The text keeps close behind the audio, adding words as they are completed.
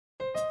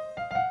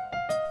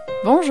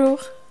Bonjour,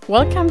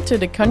 welcome to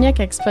the Cognac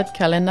Expert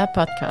Calendar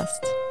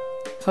podcast,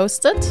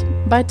 hosted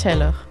by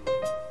Taylor.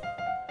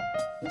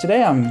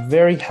 Today I'm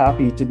very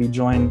happy to be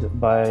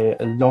joined by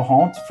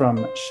Laurent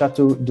from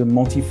Chateau de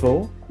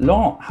Montifaux.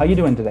 Laurent, how are you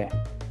doing today?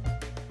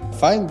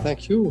 Fine,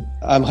 thank you.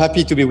 I'm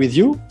happy to be with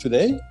you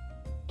today.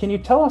 Can you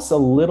tell us a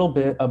little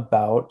bit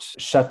about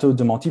Chateau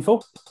de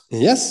Montifaux?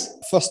 Yes.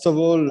 First of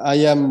all, I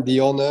am the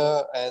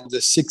owner and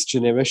the sixth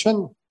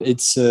generation.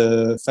 It's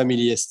a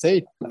family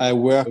estate. I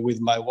work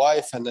with my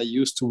wife and I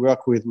used to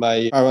work with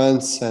my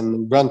parents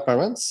and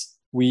grandparents.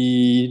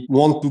 We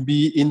want to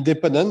be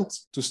independent,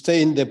 to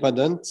stay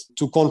independent,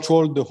 to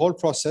control the whole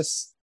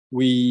process.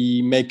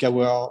 We make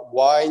our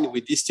wine,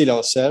 we distill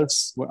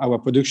ourselves, our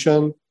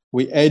production,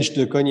 we age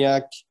the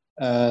cognac,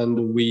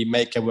 and we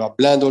make our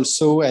blend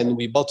also, and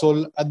we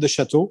bottle at the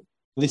chateau.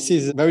 This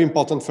is very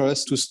important for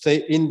us to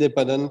stay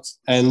independent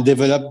and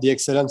develop the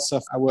excellence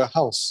of our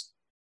house.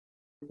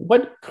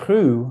 What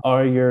cru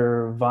are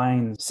your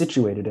vines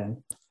situated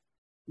in?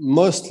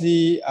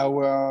 Mostly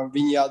our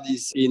vineyard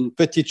is in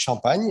Petite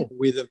Champagne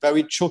with a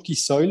very chalky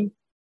soil.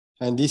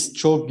 And this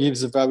chalk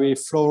gives a very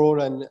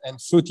floral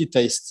and fruity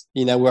taste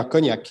in our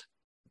cognac.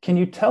 Can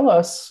you tell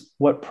us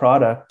what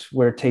product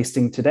we're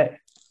tasting today?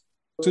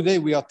 Today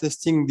we are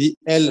tasting the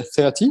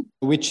L30,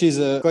 which is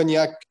a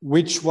cognac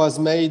which was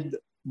made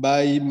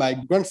by my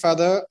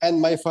grandfather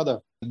and my father.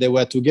 They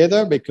were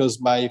together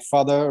because my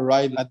father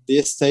arrived at the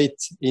estate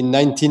in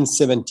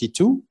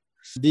 1972.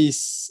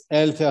 This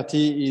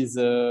L30 is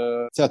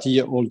a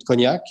 30-year-old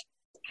cognac.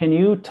 Can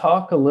you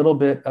talk a little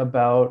bit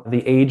about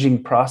the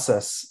aging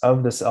process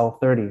of this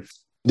L30?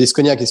 This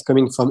cognac is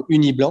coming from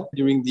Uni-Blanc.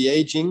 During the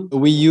aging,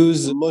 we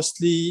use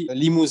mostly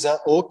Limousin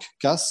oak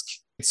cask.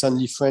 It's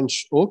only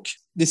French oak.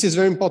 This is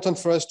very important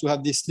for us to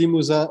have this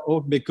Limousin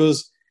oak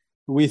because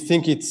we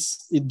think it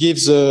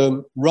gives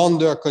a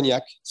rounder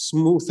cognac,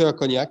 smoother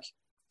cognac.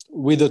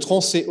 With the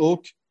Tronchet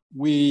oak,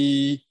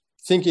 we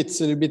think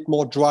it's a little bit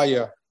more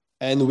drier.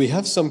 And we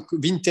have some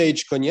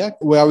vintage cognac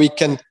where we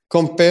can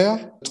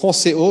compare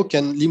Tronchet oak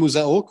and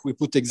Limousin oak. We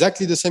put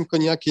exactly the same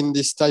cognac in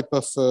this type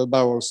of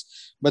barrels.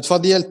 But for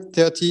the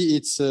L30,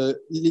 it's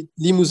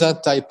Limousin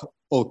type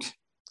oak.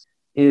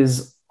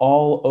 Is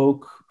all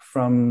oak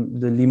from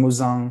the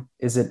Limousin,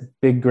 is it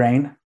big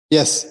grain?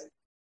 Yes.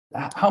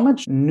 How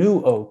much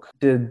new oak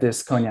did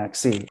this cognac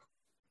see?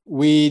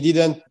 We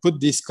didn't put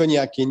this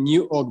cognac in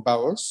new oak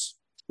barrels.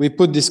 We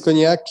put this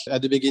cognac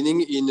at the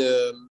beginning in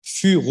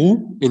fût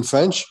roux in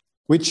French,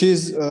 which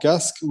is a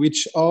cask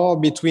which are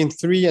between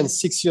 3 and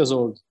 6 years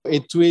old.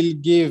 It will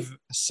give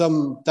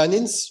some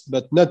tannins,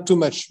 but not too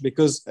much,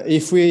 because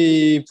if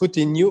we put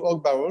in new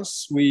oak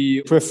barrels,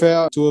 we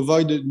prefer to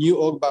avoid the new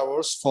oak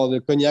barrels for the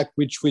cognac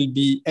which will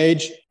be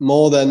aged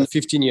more than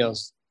 15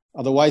 years.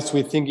 Otherwise,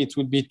 we think it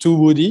would be too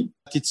woody.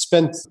 It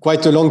spent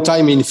quite a long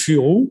time in fût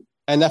roux.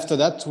 And after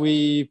that,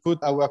 we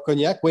put our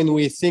cognac when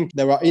we think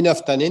there are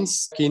enough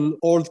tannins in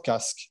old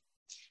cask.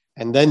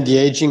 And then the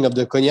aging of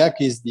the cognac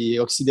is the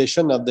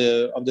oxidation of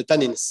the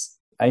tannins.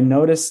 I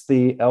noticed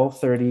the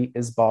L30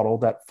 is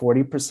bottled at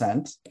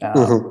 40%.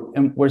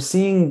 And we're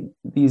seeing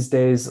these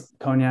days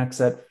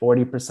cognacs at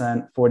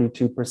 40%,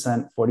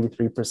 42%,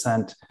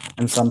 43%,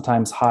 and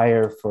sometimes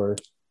higher for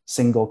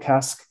single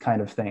cask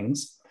kind of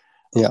things.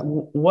 Yeah.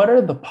 What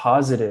are the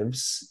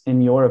positives,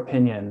 in your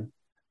opinion,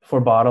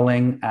 for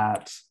bottling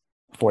at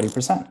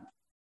 40%?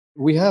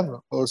 We have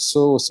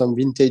also some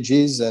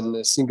vintages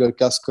and single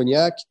cask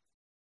cognac.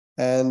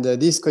 And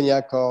these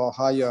cognac are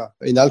higher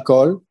in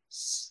alcohol.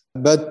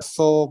 But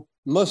for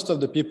most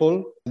of the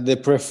people, they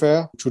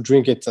prefer to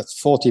drink it at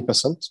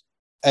 40%.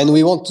 And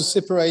we want to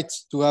separate,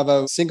 to have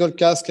a single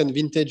cask and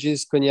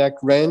vintages cognac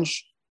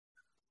range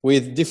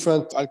with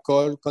different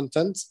alcohol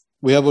content.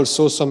 We have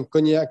also some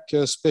cognac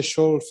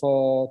special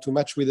to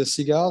match with the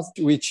cigars,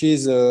 which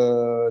is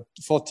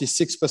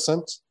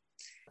 46%.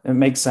 It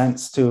makes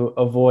sense to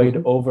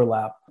avoid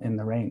overlap in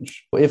the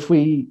range. If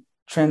we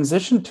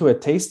transition to a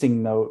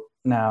tasting note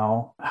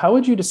now, how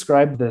would you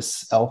describe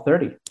this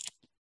L30?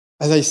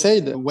 As I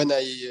said, when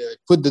I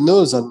put the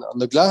nose on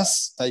the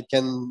glass, I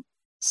can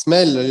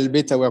smell a little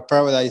bit our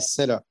Paradise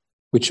Cellar,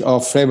 which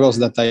are flavors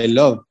that I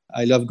love.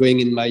 I love going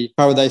in my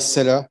Paradise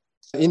Cellar.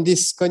 In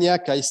this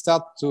cognac, I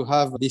start to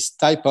have this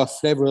type of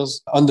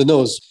flavors on the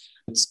nose.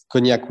 It's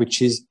cognac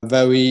which is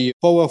very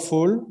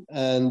powerful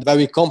and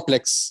very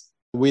complex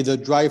with the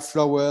dry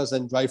flowers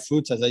and dry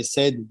fruits, as I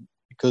said,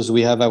 because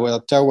we have our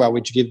terroir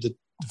which give the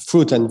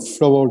fruit and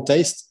floral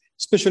taste,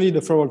 especially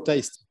the floral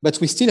taste. But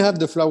we still have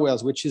the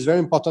flowers, which is very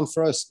important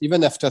for us.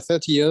 Even after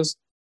 30 years,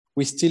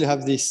 we still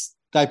have this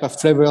type of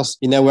flavors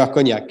in our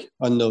cognac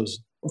on nose.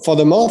 For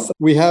the mouth,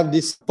 we have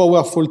this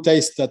powerful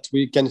taste that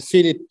we can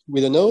feel it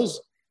with the nose.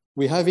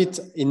 We have it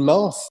in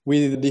mouth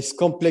with this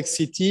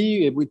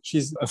complexity, which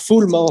is a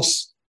full mouth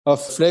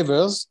of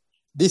flavors.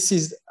 This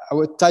is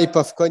our type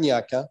of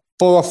cognac,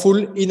 powerful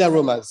in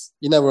aromas,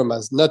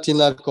 not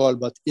in alcohol,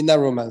 but in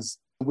aromas,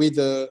 with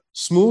a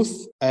smooth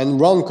and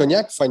round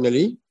cognac,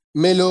 finally,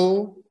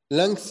 mellow,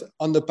 length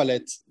on the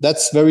palate.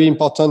 That's very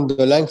important,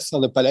 the length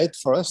on the palate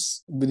for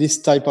us. With this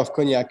type of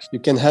cognac, you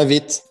can have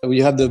it,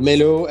 you have the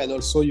mellow, and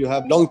also you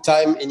have long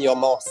time in your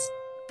mouth.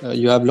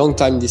 You have long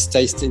time this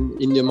taste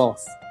in your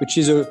mouth, which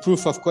is a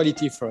proof of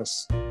quality for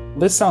us.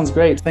 This sounds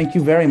great. Thank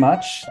you very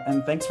much.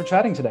 And thanks for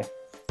chatting today.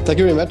 Thank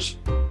you very much.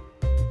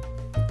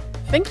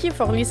 Thank you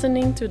for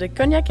listening to the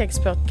Cognac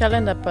Expert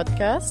Calendar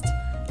podcast.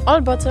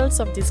 All bottles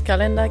of this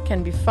calendar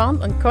can be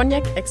found on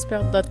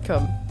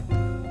cognacexpert.com.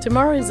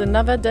 Tomorrow is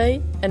another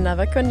day,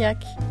 another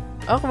cognac.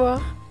 Au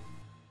revoir.